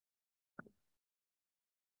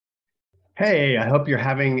Hey, I hope you're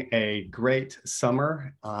having a great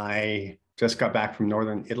summer. I just got back from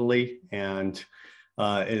Northern Italy, and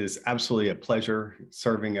it is absolutely a pleasure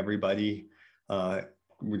serving everybody. Uh,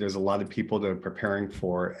 there's a lot of people that are preparing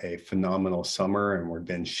for a phenomenal summer, and we've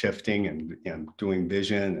been shifting and doing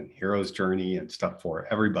vision and hero's journey and stuff for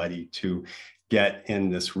everybody to get in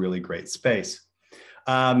this really great space.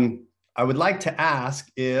 I would like to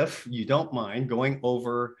ask if you don't mind going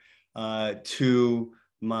over to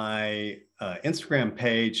my Instagram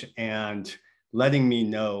page and letting me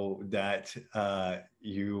know that and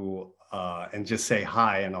just say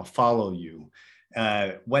hi and I'll follow you.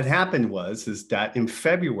 What happened is that in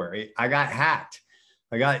February, I got hacked.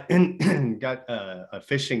 I got a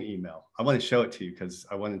phishing email. I want to show it to you because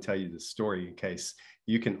I want to tell you the story in case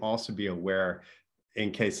you can also be aware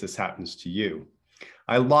in case this happens to you.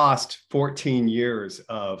 I lost 14 years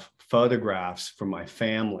of photographs from my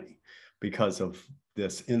family because of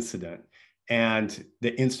this incident, and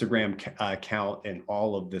the Instagram account and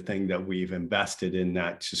all of the thing that we've invested in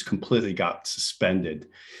that just completely got suspended.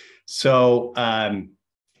 So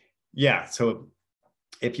so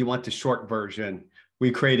if you want the short version,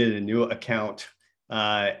 we created a new account,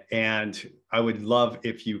 and I would love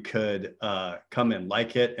if you could come and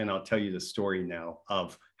like it, and I'll tell you the story now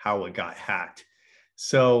of how it got hacked.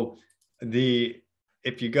 So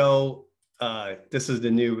if you go, this is the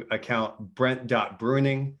new account,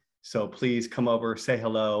 Brent.Bruning. So please come over, say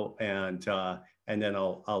hello, and then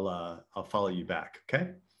I'll follow you back.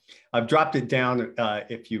 Okay. I've dropped it down.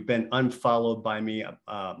 If you've been unfollowed by me,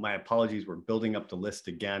 my apologies. We're building up the list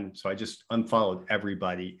again. So I just unfollowed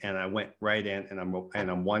everybody, and I went right in, and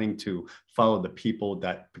I'm wanting to follow the people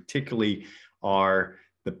that particularly are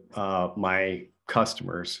my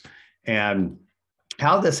customers. And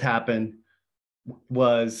how this happened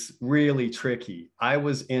was really tricky. I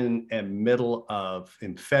was in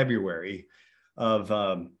February of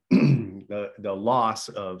the loss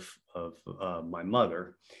of my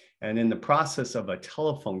mother. And in the process of a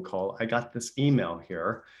telephone call, I got this email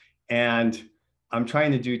here, and I'm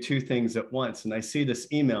trying to do two things at once. And I see this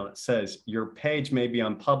email that says, your page may be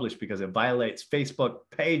unpublished because it violates Facebook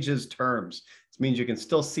pages terms. This means you can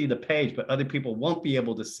still see the page, but other people won't be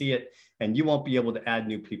able to see it, and you won't be able to add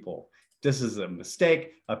new people. This is a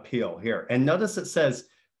mistake, appeal here. And notice it says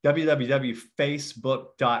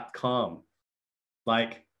www.facebook.com.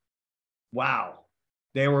 Like, wow,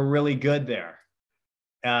 they were really good there.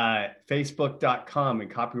 Facebook.com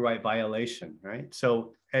and copyright violation, right?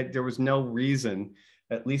 So there was no reason,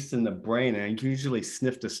 at least in the brain, and I usually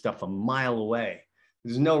sniff this stuff a mile away.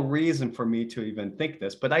 There's no reason for me to even think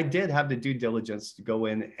this, but I did have the due diligence to go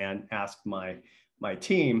in and ask my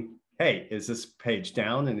team, hey, is this page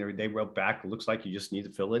down? And they wrote back, it looks like you just need to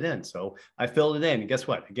fill it in. So I filled it in, and guess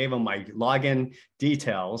what? I gave them my login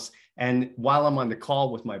details. And while I'm on the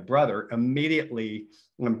call with my brother, immediately,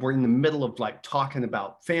 we're in the middle of like talking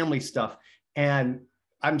about family stuff, and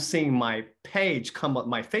I'm seeing my page come up,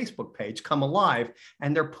 my Facebook page come alive,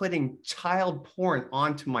 and they're putting child porn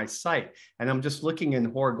onto my site. And I'm just looking in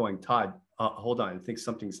horror going, Todd, hold on, I think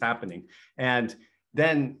something's happening. And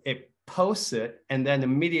then it posts it, and then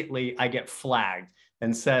immediately I get flagged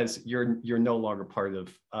and says, you're no longer part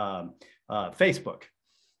of Facebook.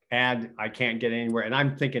 And I can't get anywhere. And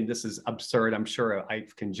I'm thinking this is absurd. I'm sure I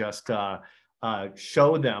can just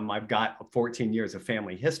show them I've got 14 years of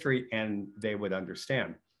family history, and they would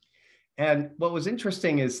understand. And what was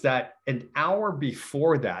interesting is that an hour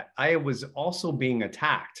before that, I was also being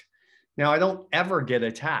attacked. Now, I don't ever get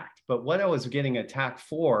attacked, but what I was getting attacked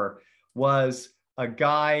for was a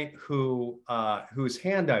guy whose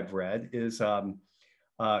hand I've read is Gurji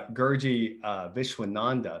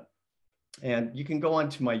Vishwananda. And you can go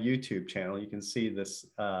onto my YouTube channel. You can see this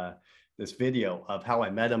this video of how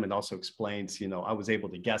I met him, and also explains, I was able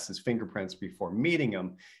to guess his fingerprints before meeting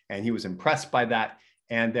him, and he was impressed by that,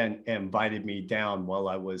 and then invited me down while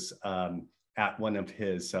I was at one of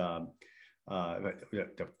his, the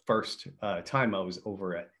first time I was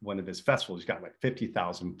over at one of his festivals. He's got like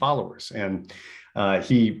 50,000 followers, and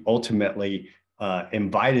he ultimately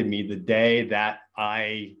invited me the day that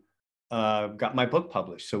I got my book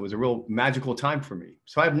published. So it was a real magical time for me.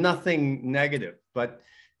 So I have nothing negative, but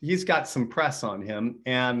he's got some press on him,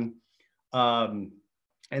 and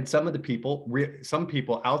some of the people, some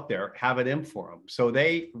people out there have it in for him. So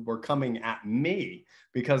they were coming at me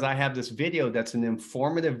because I have this video that's an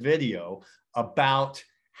informative video about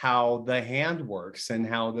how the hand works and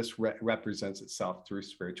how this represents itself through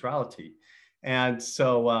spirituality. And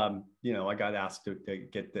so, I got asked to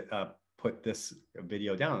get put this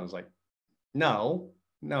video down. I was like, no,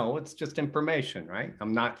 No, it's just information, right?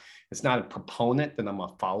 It's not a proponent that I'm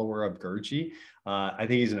a follower of Gurji. I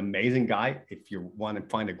think he's an amazing guy. If you want to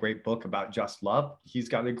find a great book about just love, he's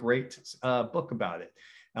got a great book about it.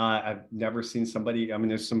 I've never seen somebody, I mean,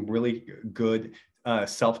 there's some really good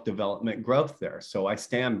self-development growth there. So I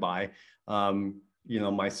stand by,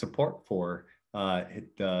 my support for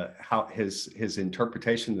how his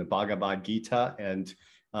interpretation of the Bhagavad Gita and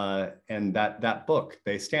that book.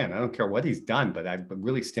 They stand. I don't care what he's done, but I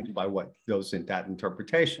really stand by what goes in that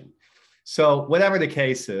interpretation. So whatever the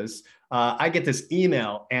case is, I get this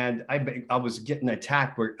email, and I was getting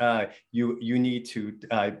attacked where you need to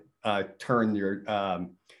turn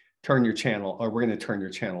your channel, or we're going to turn your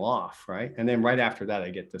channel off, right? And then right after that,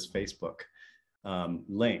 I get this Facebook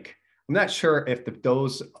link. I'm not sure if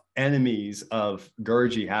those enemies of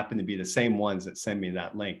Gurji happen to be the same ones that send me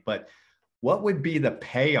that link, but what would be the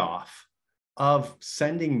payoff of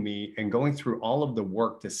sending me and going through all of the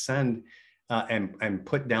work to send and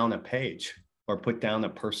put down a page or put down a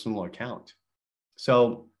personal account?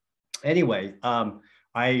 So anyway,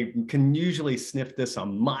 I can usually sniff this a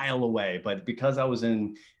mile away, but because I was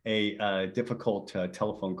in a difficult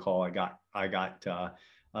telephone call, I got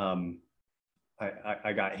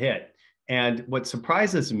hit. And what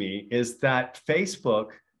surprises me is that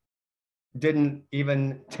Facebook didn't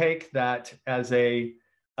even take that as an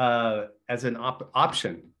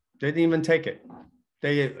option. They didn't even take it.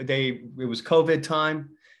 It was COVID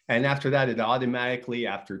time. And after that, it automatically,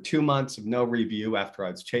 after 2 months of no review, after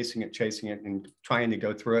I was chasing it and trying to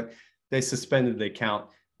go through it, they suspended the account.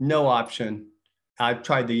 No option. I've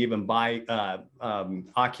tried to even buy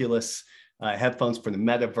Oculus headphones for the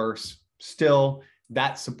metaverse. Still,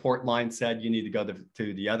 that support line said you need to go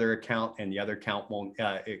to the other account, and the other account won't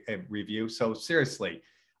review. So seriously,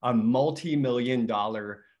 a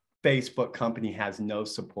multi-million-dollar Facebook company has no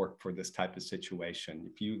support for this type of situation.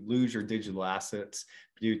 If you lose your digital assets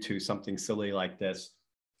due to something silly like this,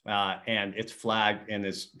 and it's flagged, and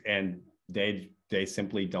they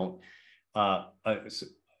simply don't,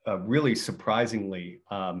 really surprisingly,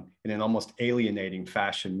 in an almost alienating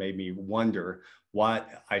fashion, made me wonder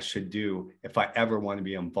what I should do if I ever want to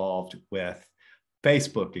be involved with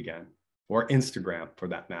Facebook again, or Instagram for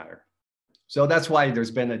that matter. So that's why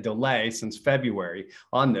there's been a delay since February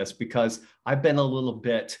on this, because I've been a little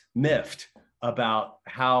bit miffed about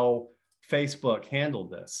how Facebook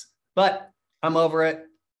handled this. But I'm over it.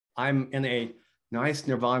 I'm in a nice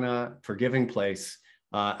nirvana, forgiving place.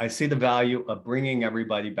 I see the value of bringing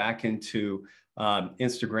everybody back into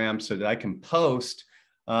Instagram so that I can post.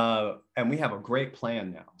 And we have a great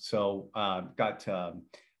plan now. So got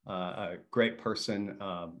a great person,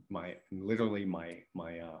 my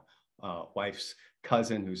wife's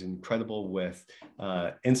cousin, who's incredible with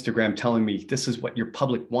Instagram, telling me this is what your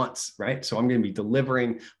public wants, right? So I'm going to be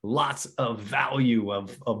delivering lots of value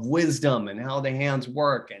of wisdom and how the hands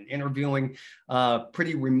work, and interviewing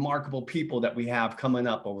pretty remarkable people that we have coming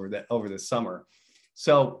up over the summer.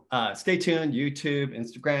 So stay tuned. YouTube,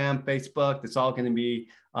 Instagram, Facebook, it's all going to be,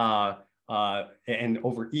 and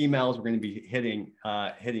over emails, we're going to be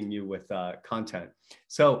hitting you with content.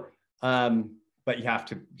 So, but you have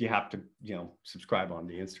to, subscribe on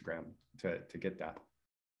the Instagram to get that.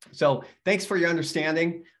 So thanks for your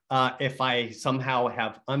understanding. If I somehow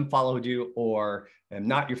have unfollowed you or am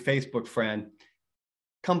not your Facebook friend,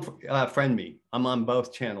 come friend me. I'm on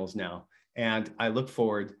both channels now, and I look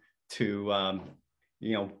forward to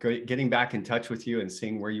getting back in touch with you and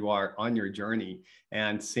seeing where you are on your journey,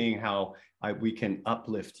 and seeing how we can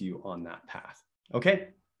uplift you on that path. Okay,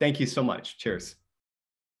 thank you so much. Cheers.